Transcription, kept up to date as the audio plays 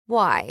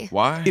Why?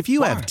 Why? If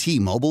you have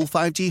T-Mobile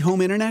 5G home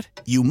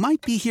internet, you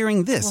might be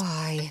hearing this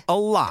Why? a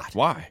lot.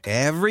 Why?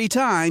 Every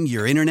time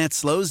your internet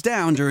slows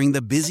down during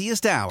the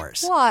busiest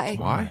hours. Why?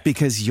 Why?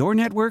 Because your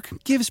network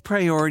gives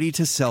priority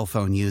to cell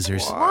phone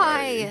users.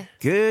 Why?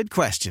 Good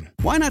question.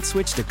 Why not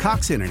switch to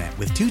Cox Internet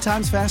with 2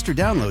 times faster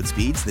download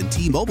speeds than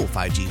T-Mobile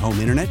 5G home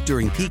internet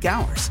during peak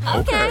hours?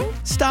 Okay.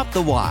 Stop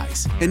the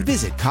whys and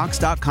visit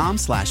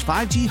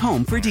cox.com/5G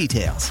home for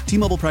details.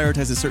 T-Mobile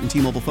prioritizes certain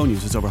T-Mobile phone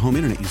users over home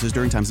internet users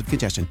during times of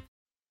congestion.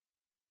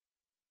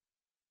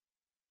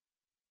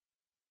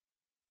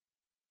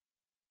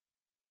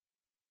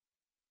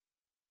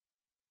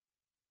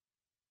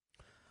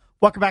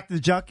 Welcome back to the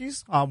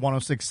Junkies on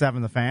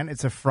 106.7 The Fan.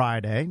 It's a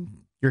Friday.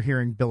 You're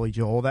hearing Billy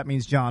Joel. That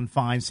means John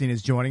Feinstein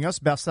is joining us,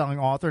 best-selling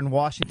author and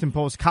Washington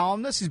Post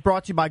columnist. He's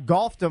brought to you by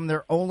Golfdom.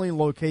 Their only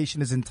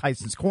location is in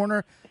Tyson's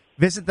Corner.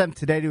 Visit them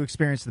today to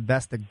experience the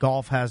best that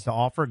golf has to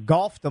offer.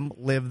 Golfdom,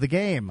 live the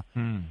game.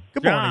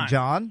 Good morning,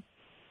 John.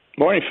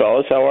 Morning,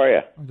 fellas. How are you?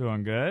 I'm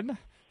doing good.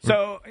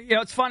 So,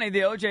 it's funny. The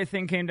OJ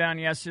thing came down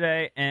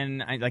yesterday,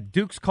 and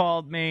Dukes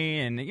called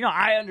me, and,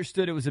 I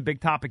understood it was a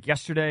big topic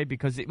yesterday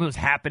because it was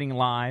happening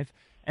live.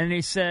 And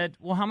they said,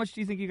 well, how much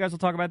do you think you guys will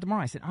talk about it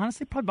tomorrow? I said,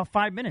 honestly, probably about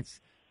 5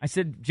 minutes. I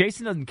said,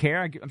 Jason doesn't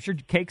care. I'm sure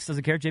Cakes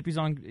doesn't care. JP's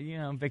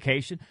on,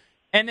 vacation.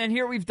 And then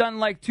here we've done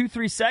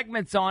 2-3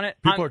 segments on it.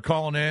 People are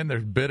calling in.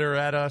 They're bitter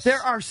at us.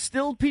 There are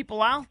still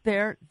people out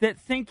there that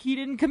think he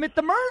didn't commit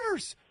the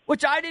murders,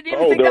 which I didn't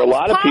even think there are that was a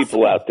lot of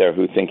people out there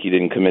who think he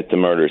didn't commit the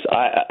murders.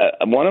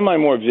 One of my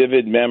more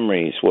vivid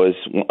memories was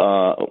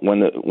when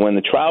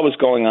the trial was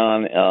going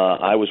on.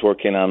 I was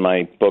working on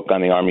my book on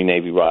the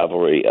Army-Navy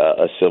rivalry,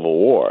 A Civil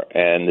War,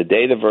 and the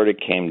day the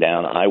verdict came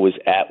down, I was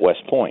at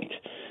West Point.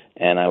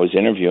 And I was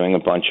interviewing a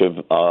bunch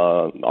of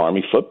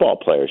Army football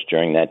players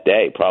during that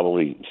day,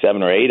 probably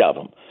 7 or 8 of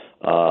them.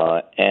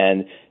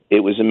 And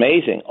it was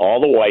amazing. All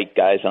the white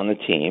guys on the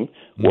team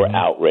were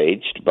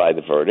outraged by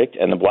the verdict,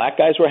 and the black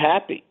guys were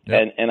happy.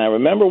 Yep. And I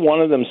remember one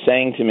of them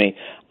saying to me,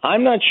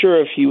 I'm not sure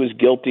if he was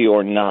guilty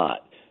or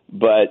not,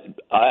 but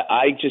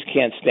I just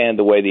can't stand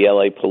the way the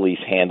L.A. police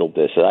handled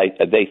this.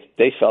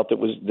 They felt it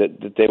was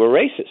that they were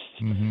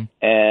racist.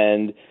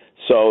 And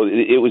so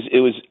it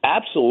was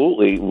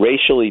absolutely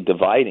racially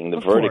dividing,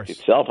 the verdict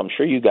itself. I'm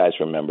sure you guys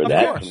remember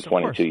that from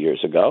 22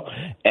 years ago.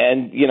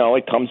 And,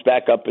 it comes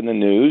back up in the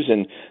news.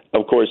 And,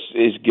 of course,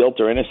 his guilt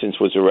or innocence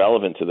was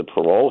irrelevant to the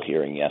parole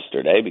hearing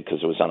yesterday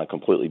because it was on a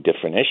completely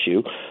different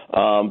issue.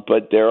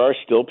 But there are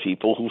still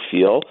people who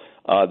feel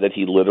that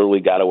he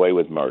literally got away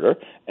with murder,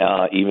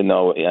 even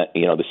though,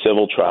 the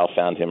civil trial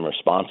found him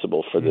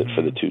responsible for the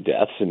 2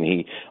 deaths, and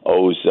he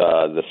owes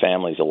the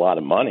families a lot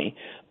of money.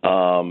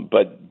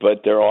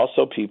 But there are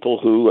also people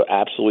who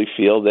absolutely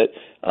feel that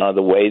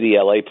the way the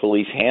L.A.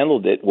 police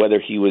handled it, whether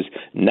he was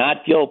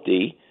not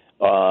guilty,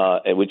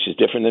 which is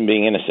different than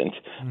being innocent,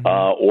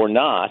 or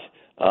not,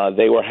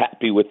 they were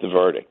happy with the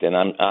verdict. And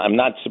I'm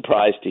not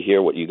surprised to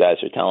hear what you guys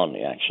are telling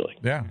me, actually.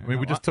 Yeah,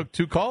 we just took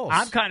 2 calls.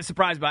 I'm kind of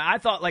surprised by it. I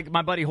thought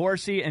my buddy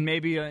Horsey and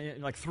maybe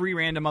 3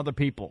 random other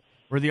people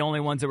were the only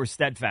ones that were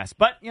steadfast.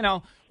 But,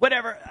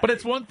 whatever. But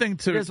it's one thing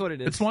to... It is what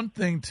it is. It's one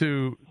thing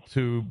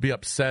to be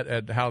upset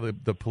at how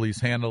the police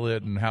handle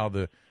it and how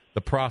the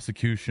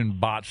prosecution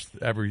botched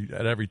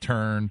at every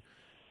turn.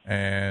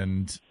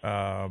 And,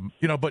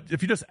 but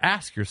if you just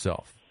ask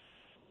yourself,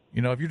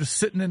 if you're just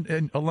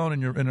sitting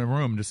alone in a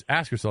room, just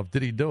ask yourself,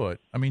 did he do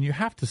it? I mean, you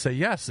have to say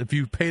yes if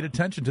you paid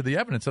attention to the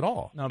evidence at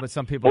all. No, but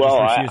some people Well,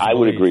 just refuse to I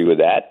would believe. agree with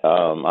that.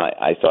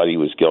 I thought he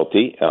was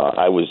guilty.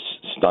 I was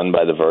stunned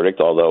by the verdict,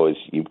 although, as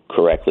you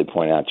correctly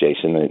point out,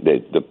 Jason,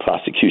 the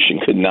prosecution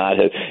could not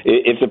have.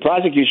 If the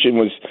prosecution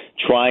was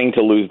trying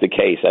to lose the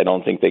case, I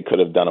don't think they could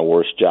have done a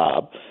worse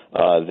job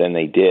than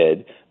they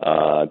did,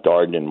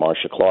 Darden and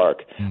Marcia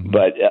Clark.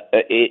 But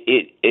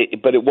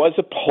it was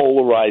a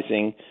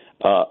polarizing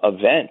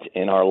event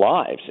in our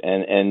lives,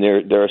 and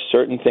there are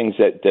certain things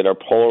that are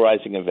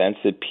polarizing events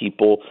that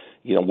people,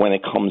 when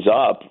it comes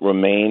up,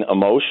 remain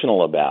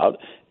emotional about,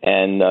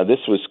 and this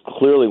was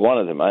clearly one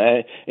of them.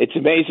 It's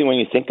amazing when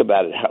you think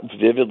about it how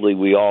vividly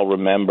we all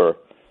remember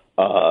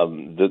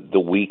the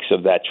weeks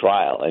of that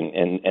trial,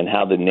 and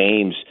how the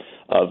names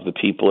of the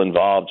people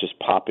involved just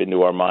pop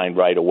into our mind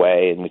right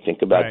away, and we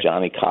think about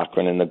Johnny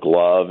Cochran and the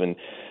glove, and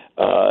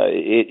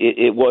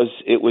it was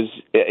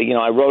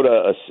I wrote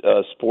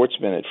a sports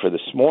minute for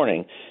this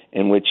morning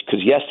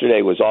because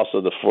yesterday was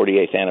also the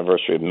 48th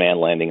anniversary of man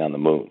landing on the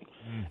moon.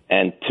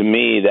 And to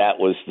me, that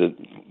was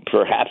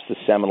perhaps the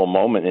seminal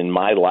moment in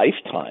my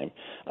lifetime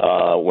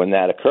when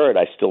that occurred.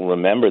 I still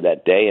remember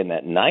that day and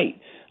that night,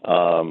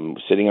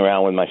 sitting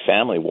around with my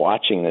family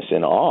watching this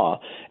in awe.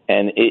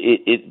 And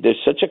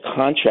there's such a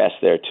contrast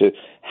there to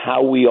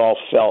how we all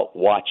felt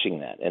watching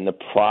that and the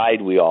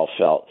pride we all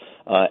felt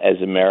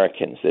as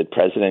Americans, that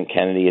President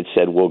Kennedy had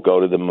said we'll go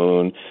to the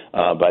moon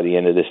by the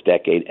end of this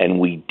decade, and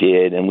we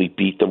did, and we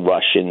beat the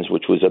Russians,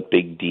 which was a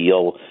big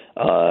deal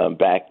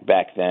back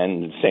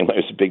then. The same way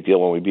it was a big deal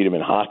when we beat them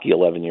in hockey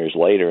 11 years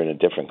later in a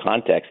different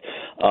context.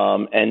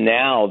 And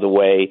now the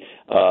way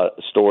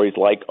stories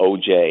like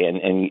OJ,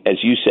 and as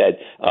you said,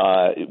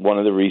 one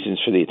of the reasons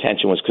for the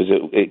attention was because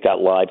it got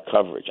live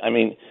coverage. I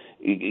mean,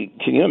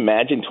 can you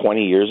imagine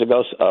 20 years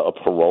ago a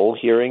parole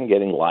hearing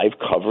getting live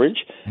coverage?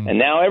 And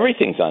now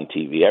everything's on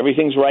TV.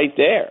 Everything's right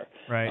there.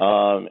 Right.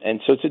 And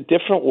so it's a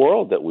different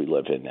world that we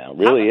live in now. It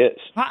really is.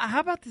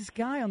 How about this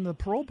guy on the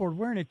parole board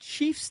wearing a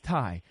Chiefs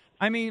tie?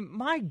 I mean,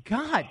 my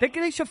God,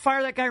 they should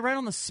fire that guy right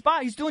on the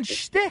spot. He's doing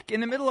shtick in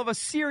the middle of a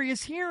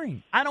serious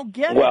hearing. I don't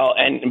get it. Well,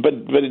 but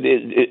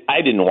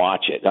I didn't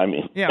watch it. I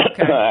mean, yeah,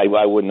 okay.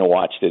 I wouldn't have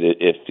watched it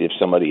if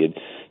somebody had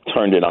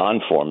turned it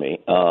on for me.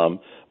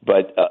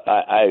 But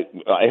I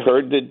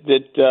heard that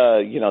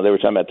they were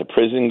talking about the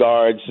prison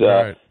guards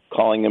right.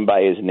 calling him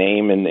by his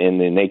name in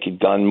the Naked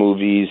Gun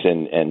movies,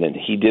 and then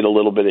he did a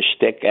little bit of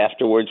shtick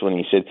afterwards when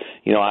he said,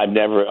 I've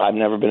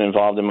never been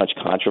involved in much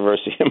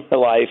controversy in my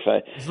life.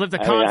 He's lived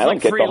a I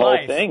don't get the whole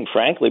thing,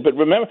 frankly. But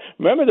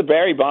remember the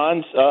Barry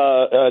Bonds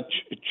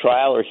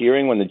trial or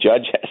hearing when the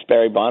judge asked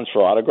Barry Bonds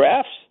for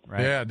autographs?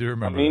 Right. Yeah, I do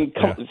remember. I mean,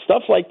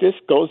 stuff like this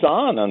goes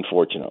on,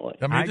 unfortunately.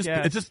 I mean,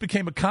 it just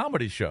became a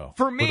comedy show.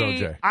 For me,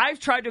 with OJ. I've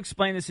tried to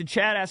explain this, and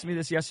Chad asked me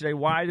this yesterday,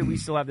 why do we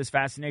still have this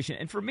fascination?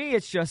 And for me,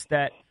 it's just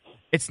that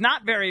it's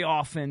not very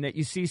often that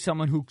you see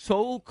someone who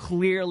so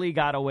clearly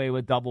got away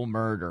with double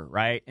murder,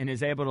 right, and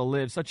is able to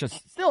live such a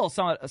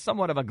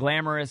somewhat of a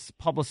glamorous,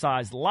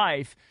 publicized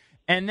life.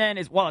 And then,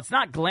 it's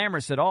not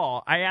glamorous at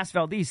all. I asked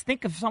Valdez,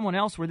 think of someone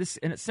else where this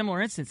in a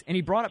similar instance, and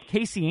he brought up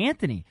Casey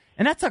Anthony,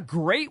 and that's a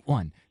great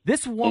one.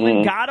 This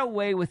woman got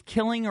away with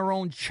killing her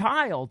own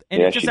child,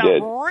 and it's just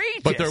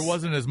outrageous. But there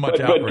wasn't as much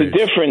outrage. But the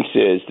difference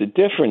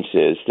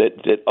is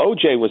that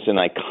O.J. was an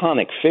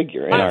iconic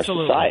figure in our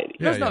society.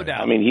 There's no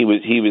doubt. I mean, he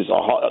was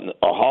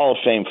a Hall of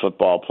Fame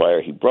football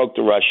player. He broke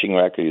the rushing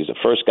record. He was the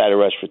first guy to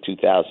rush for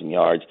 2,000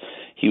 yards.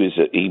 He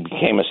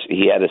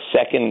had a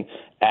second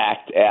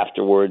act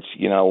afterwards,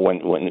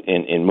 when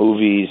in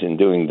movies and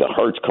doing the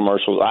Hertz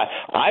commercials.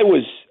 I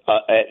was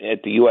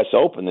at the U.S.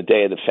 Open the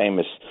day of the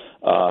famous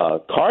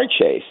car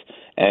chase,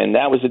 and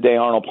that was the day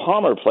Arnold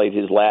Palmer played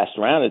his last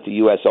round at the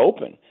U.S.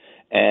 Open.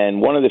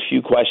 And one of the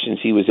few questions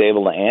he was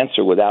able to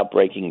answer without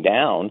breaking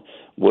down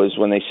was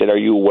when they said, "Are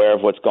you aware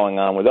of what's going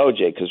on with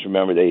O.J.?" Because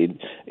remember, they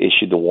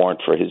issued the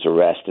warrant for his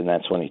arrest, and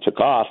that's when he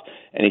took off.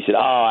 And he said,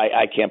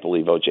 I can't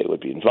believe O.J.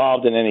 would be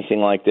involved in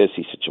anything like this.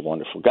 He's such a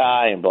wonderful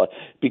guy, and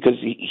because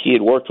he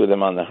had worked with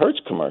him on the Hertz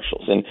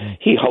commercials, and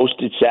he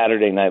hosted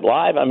Saturday Night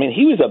Live. I mean,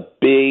 he was a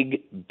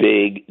big,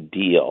 big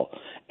deal.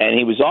 And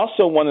he was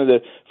also one of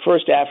the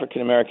first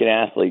African-American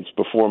athletes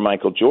before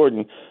Michael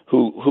Jordan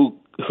who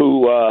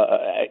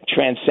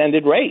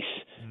transcended race.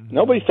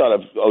 Nobody thought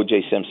of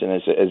O.J. Simpson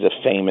as a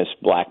famous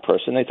black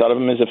person. They thought of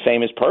him as a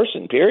famous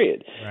person,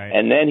 period. Right.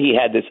 And then he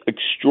had this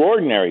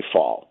extraordinary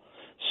fall,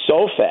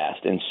 so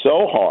fast and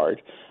so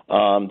hard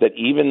that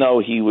even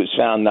though he was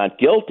found not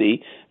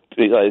guilty,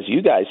 as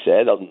you guys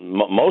said, I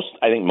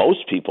think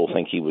most people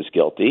think he was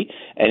guilty,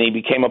 and he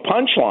became a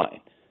punchline.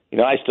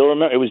 I still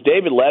remember it was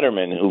David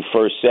Letterman who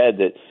first said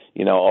that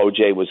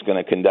O.J. was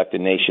going to conduct a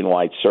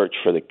nationwide search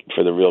for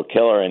the real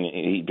killer, and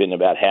he'd been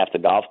about half the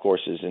golf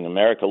courses in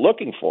America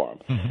looking for him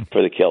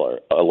for the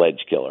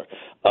alleged killer.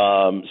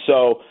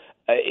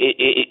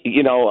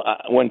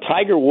 When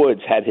Tiger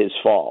Woods had his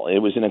fall, it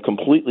was in a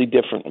completely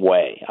different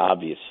way,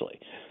 obviously.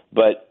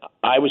 But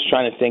I was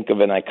trying to think of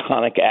an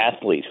iconic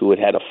athlete who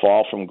had a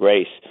fall from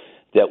grace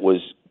that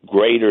was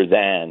greater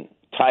than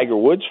Tiger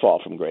Woods' fall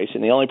from grace,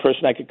 and the only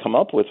person I could come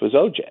up with was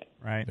O.J.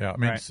 Right. Yeah, I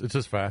mean, it's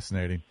just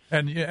fascinating.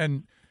 And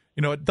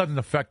it doesn't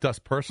affect us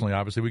personally.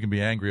 Obviously, we can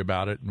be angry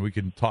about it, and we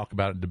can talk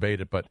about it and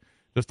debate it, but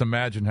just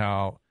imagine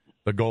how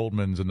the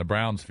Goldmans and the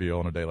Browns feel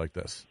on a day like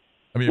this.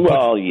 I mean,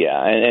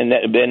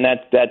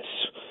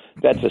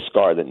 that's a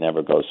scar that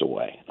never goes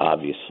away,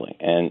 obviously.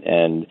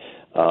 And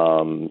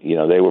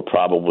they were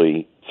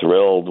probably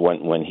thrilled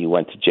when he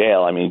went to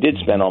jail. I mean, he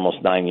did spend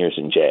almost 9 years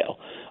in jail,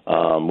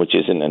 which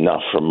isn't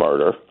enough for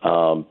murder.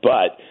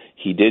 But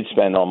he did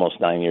spend almost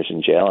 9 years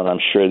in jail, and I'm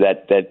sure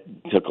that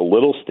took a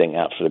little sting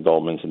out for the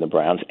Goldmans and the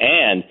Browns.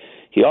 And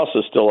he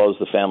also still owes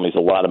the families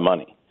a lot of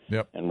money.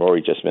 Yep. And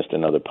Rory just missed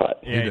another putt.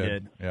 Yeah, he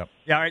did. Yep.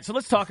 Yeah, all right, so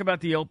let's talk about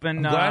the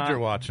Open. I'm glad you're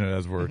watching it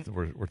as we're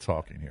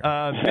talking here.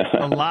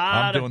 A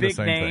lot of big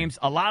names,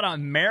 a lot of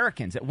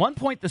Americans. At one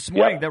point this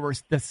morning, there were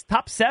the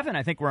top 7,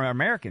 I think, were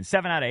Americans,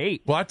 7 out of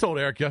 8. Well, I told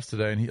Eric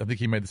yesterday, and I think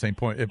he made the same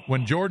point.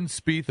 When Jordan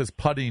Spieth is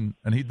putting,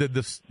 and he did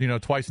this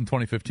twice in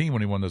 2015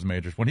 when he won those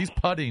majors, when he's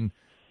putting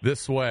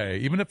this way,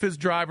 even if his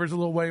driver's a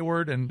little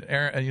wayward and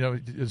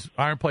his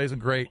iron play isn't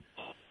great,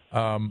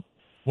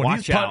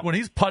 when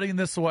he's putting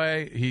this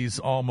way, he's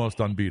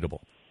almost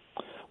unbeatable.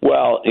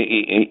 Well,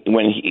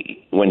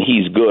 when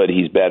he's good,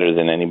 he's better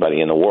than anybody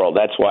in the world.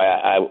 That's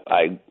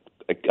why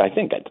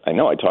I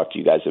know I talked to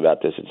you guys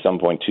about this at some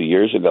point 2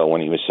 years ago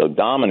when he was so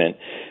dominant,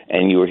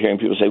 and you were hearing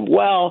people say,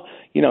 well,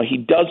 he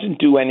doesn't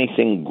do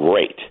anything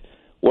great.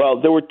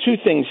 Well, there are two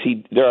things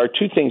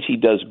he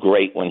does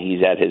great when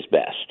he's at his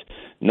best.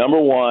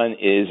 Number one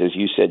is, as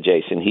you said,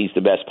 Jason, he's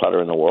the best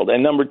putter in the world.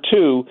 And number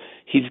two,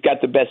 he's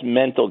got the best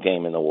mental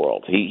game in the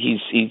world.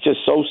 He's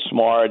just so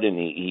smart, and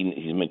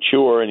he's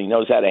mature, and he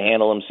knows how to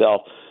handle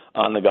himself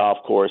on the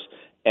golf course.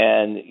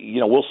 And,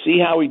 we'll see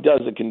how he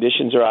does. The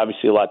conditions are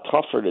obviously a lot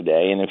tougher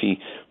today, and if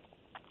he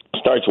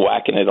starts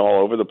whacking it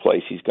all over the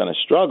place, he's going to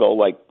struggle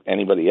like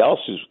anybody else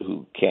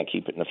who can't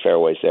keep it in the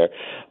fairways there.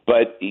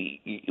 But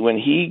when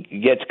he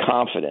gets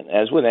confident,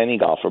 as with any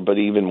golfer, but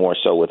even more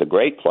so with a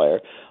great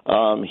player,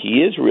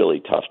 he is really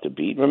tough to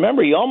beat.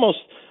 Remember, he almost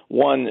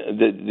won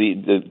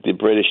the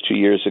British 2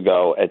 years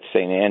ago at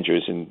St.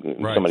 Andrews, and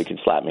right. Somebody can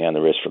slap me on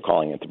the wrist for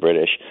calling it the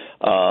British.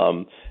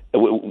 It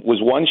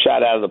was one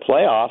shot out of the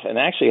playoff and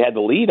actually had the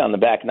lead on the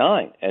back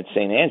nine at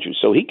St. Andrews.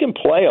 So he can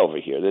play over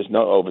here. There's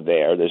no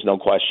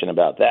question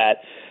about that.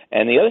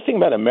 And the other thing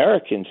about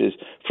Americans is,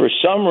 for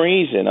some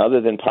reason,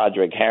 other than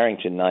Padraig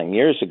Harrington 9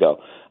 years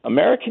ago,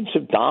 Americans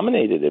have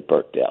dominated at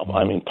Birkdale. Mm-hmm.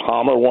 I mean,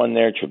 Palmer won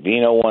there,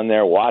 Trevino won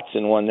there,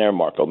 Watson won there,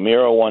 Marco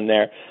Miro won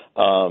there,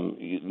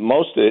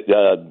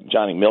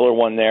 Johnny Miller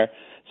won there.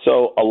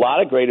 So a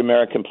lot of great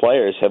American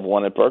players have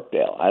won at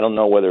Birkdale. I don't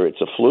know whether it's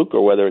a fluke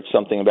or whether it's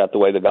something about the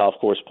way the golf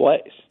course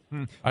plays.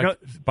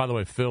 By the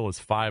way, Phil is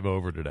 5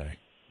 over today.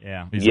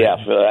 Yeah.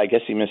 I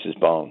guess he misses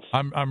bones.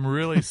 I'm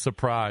really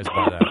surprised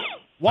by that.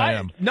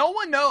 Why? No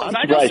one knows. I'm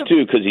surprised,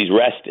 too, because he's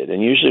rested.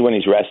 And usually when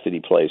he's rested,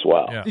 he plays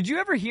well. Yeah. Did you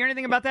ever hear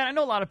anything about that? I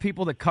know a lot of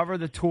people that cover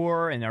the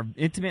tour and are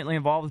intimately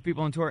involved with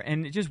people on tour,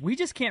 and we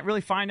just can't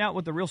really find out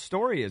what the real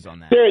story is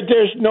on that.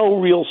 There's no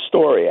real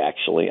story,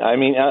 actually. I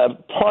mean,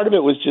 part of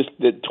it was just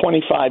that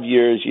 25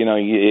 years,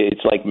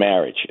 it's like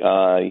marriage.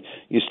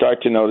 You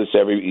start to notice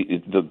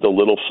the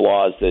little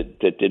flaws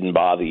that didn't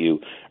bother you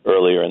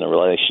earlier in the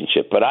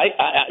relationship. But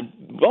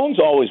Bones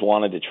always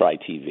wanted to try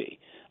TV.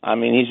 I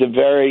mean, he's a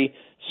very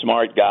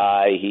smart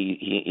guy.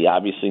 He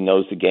obviously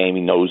knows the game.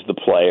 He knows the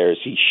players.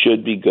 He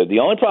should be good. The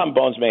only problem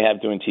Bones may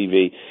have doing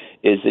TV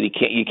is that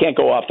you can't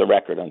go off the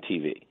record on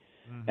TV.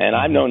 Mm-hmm. And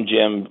I've known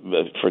Jim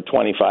for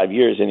 25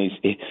 years, and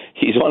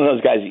he's one of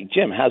those guys.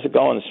 Jim, how's it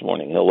going this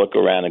morning? He'll look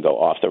around and go,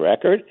 off the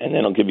record, and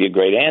then he'll give you a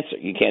great answer.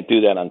 You can't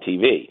do that on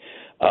TV.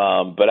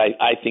 But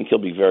I think he'll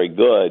be very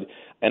good.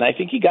 And I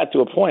think he got to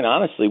a point,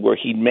 honestly, where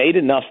he made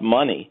enough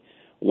money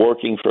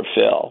working for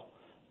Phil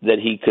that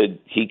he could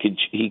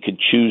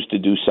choose to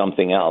do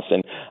something else.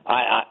 And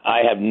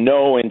I have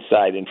no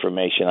inside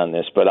information on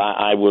this, but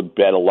I would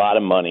bet a lot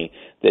of money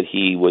that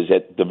he was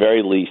at the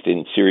very least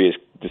in serious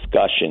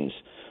discussions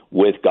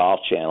with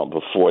Golf Channel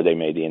before they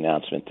made the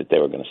announcement that they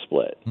were going to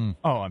split.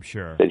 Oh, I'm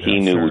sure. That he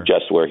knew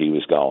just where he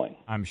was going.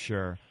 I'm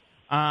sure.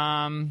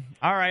 All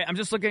right, I'm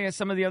just looking at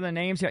some of the other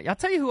names here. I'll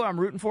tell you who I'm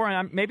rooting for,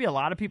 and maybe a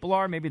lot of people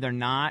are, maybe they're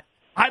not.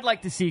 I'd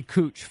like to see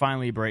Cooch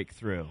finally break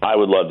through. I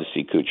would love to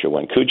see Kuchar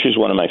win. Kuchar's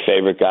one of my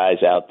favorite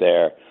guys out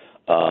there.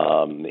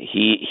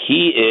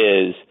 He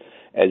is,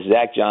 as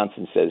Zach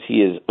Johnson says,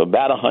 he is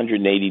about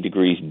 180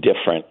 degrees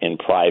different in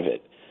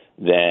private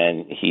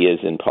than he is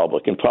in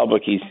public. In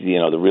public, he's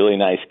the really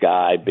nice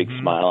guy, big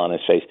smile on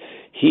his face.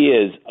 He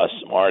is a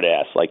smart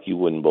ass like you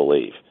wouldn't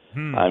believe.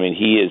 I mean,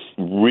 he is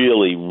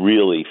really,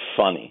 really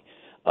funny.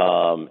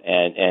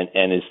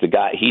 And is the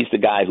guy. He's the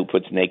guy who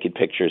puts naked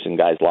pictures in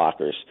guys'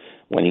 lockers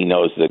when he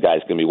knows the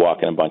guy's going to be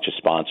walking a bunch of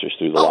sponsors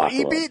through the locker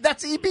room.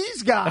 That's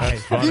EB's guy.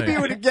 EB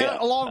would get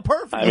along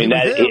perfectly. I mean,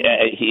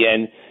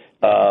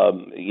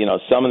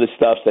 some of the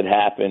stuff that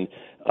happened.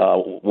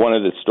 One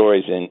of the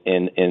stories in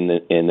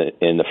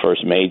the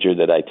first major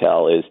that I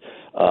tell is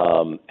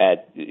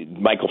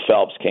Michael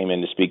Phelps came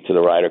in to speak to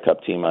the Ryder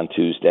Cup team on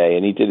Tuesday,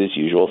 and he did his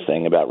usual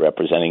thing about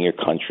representing your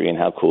country and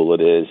how cool it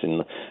is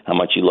and how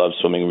much you love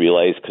swimming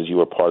relays because you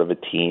were part of a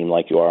team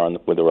like you are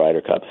with the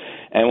Ryder Cup.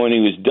 And when he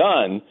was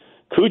done,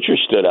 Kuchar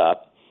stood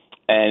up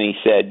and he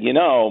said,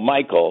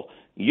 Michael,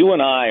 you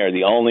and I are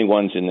the only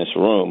ones in this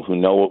room who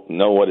know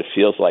what it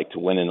feels like to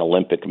win an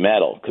Olympic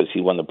medal because he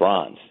won the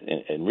bronze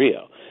in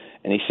Rio.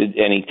 And he said,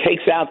 and he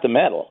takes out the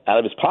medal out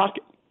of his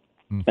pocket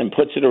and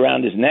puts it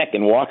around his neck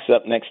and walks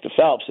up next to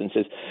Phelps and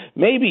says,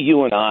 maybe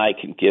you and I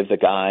can give the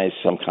guys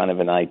some kind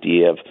of an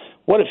idea of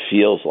what it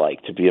feels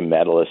like to be a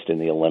medalist in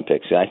the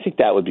Olympics. And I think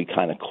that would be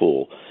kind of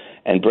cool.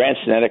 And Brandt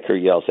Snedeker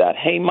yells out,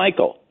 hey,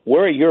 Michael,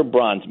 where are your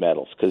bronze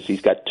medals? Because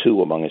he's got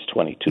 2 among his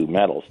 22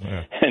 medals.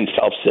 Yeah. And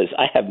Phelps says,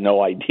 I have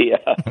no idea.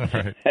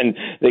 Right. And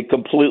they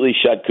completely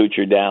shut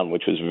Kuchar down,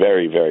 which was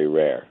very, very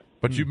rare.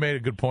 But you made a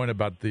good point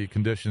about the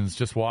conditions.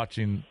 Just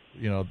watching,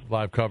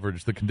 live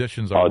coverage, the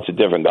conditions are. Oh, it's a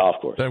different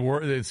golf course.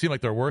 They seem like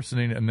they're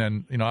worsening, and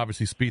then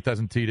obviously Spieth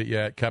hasn't teed it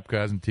yet, Koepka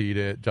hasn't teed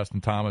it, Justin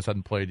Thomas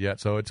hasn't played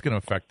yet, so it's going to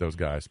affect those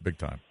guys big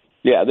time.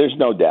 Yeah, there's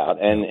no doubt.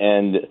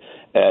 And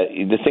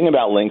the thing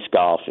about links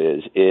golf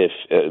is if,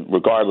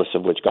 regardless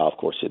of which golf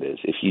course it is,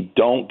 if you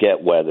don't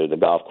get weather, the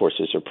golf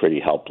courses are pretty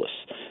helpless,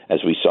 as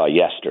we saw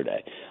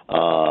yesterday.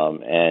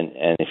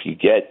 And if you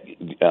get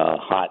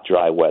hot,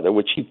 dry weather,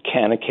 which you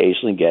can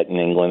occasionally get in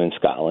England and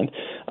Scotland,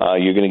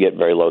 you're going to get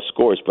very low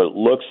scores. But it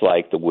looks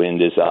like the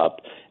wind is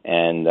up,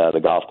 and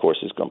the golf course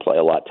is going to play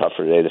a lot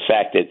tougher today. The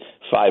fact that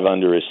 5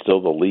 under is still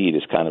the lead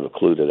is kind of a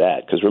clue to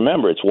that. Because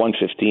remember, it's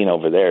 1:15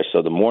 over there,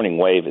 so the morning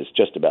wave is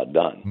just about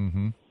done.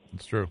 Mm-hmm.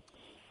 That's true.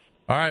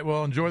 All right,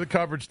 well, enjoy the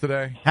coverage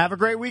today. Have a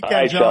great weekend, All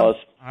right, John. fellas.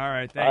 All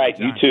right, All right,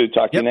 you too.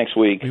 Talk to you next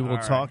week. We will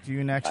talk to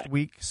you next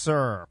week,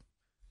 sir.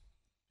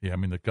 Yeah, I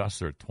mean, the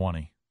gusts are at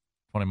 20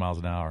 miles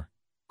an hour.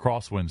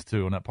 Crosswinds,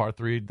 too. And that par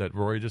 3 that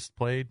Rory just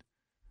played,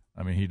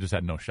 I mean, he just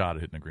had no shot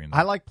at hitting the green.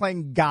 I like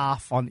playing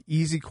golf on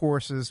easy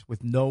courses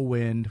with no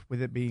wind,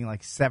 with it being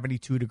like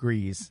 72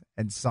 degrees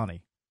and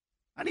sunny.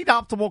 I need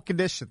optimal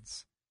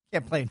conditions.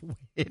 Can't play in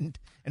wind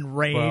and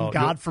rain,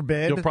 God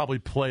forbid. You'll probably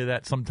play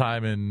that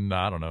sometime in,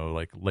 I don't know,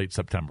 like late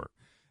September.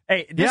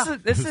 Hey, this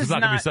is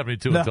not going to be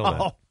 72 until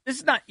then. This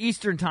is not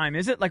Eastern time,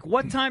 is it? Like,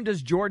 what time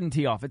does Jordan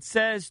tee off? It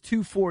says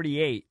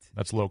 2:48.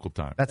 That's local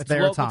time. That's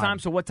their local time.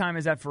 So what time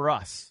is that for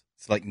us?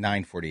 It's like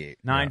 9:48.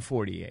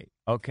 9:48.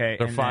 Okay.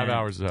 They're 5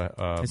 hours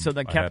and so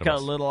then Kepka a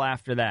little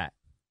after that.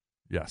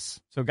 Yes.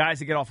 So guys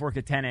that get off work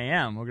at 10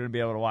 a.m., we're going to be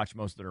able to watch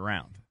most of the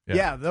round.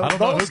 Yeah, I don't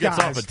know who gets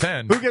off at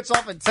 10. Who gets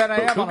off at 10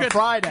 a.m. on a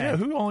Friday? Yeah,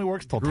 who only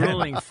works till 10?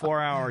 Grueling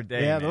 4-hour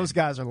day. Yeah, man. those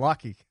guys are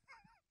lucky.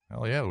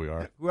 Hell yeah, we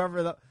are.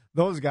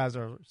 Those guys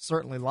are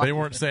certainly lucky. They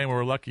weren't saying we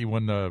were lucky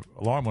when the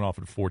alarm went off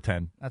at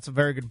 4:10. That's a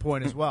very good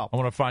point as well. I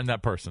want to find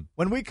that person.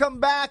 When we come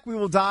back, we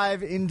will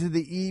dive into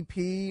the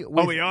EP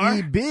with we are?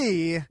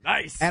 EB.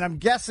 Nice. And I'm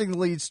guessing the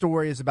lead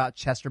story is about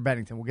Chester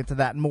Bennington. We'll get to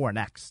that and more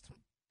next.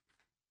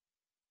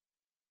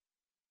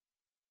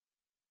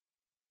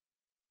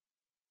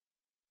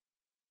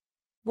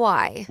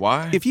 Why?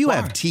 Why? If you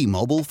have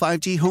T-Mobile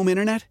 5G home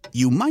internet,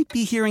 you might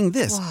be hearing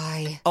this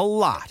Why? a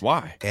lot.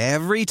 Why?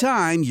 Every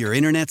time your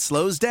internet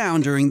slows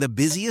down during the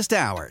busiest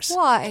hours.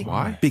 Why?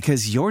 Why?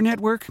 Because your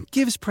network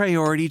gives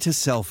priority to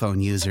cell phone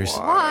users.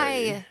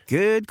 Why?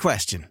 Good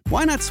question.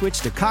 Why not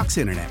switch to Cox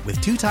Internet with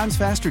 2 times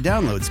faster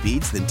download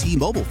speeds than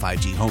T-Mobile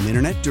 5G home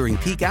internet during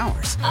peak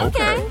hours?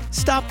 Okay.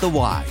 Stop the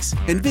whys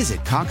and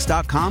visit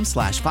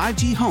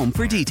cox.com/5G home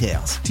for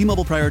details.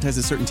 T-Mobile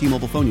prioritizes certain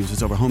T-Mobile phone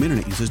users over home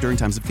internet users during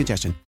times of congestion.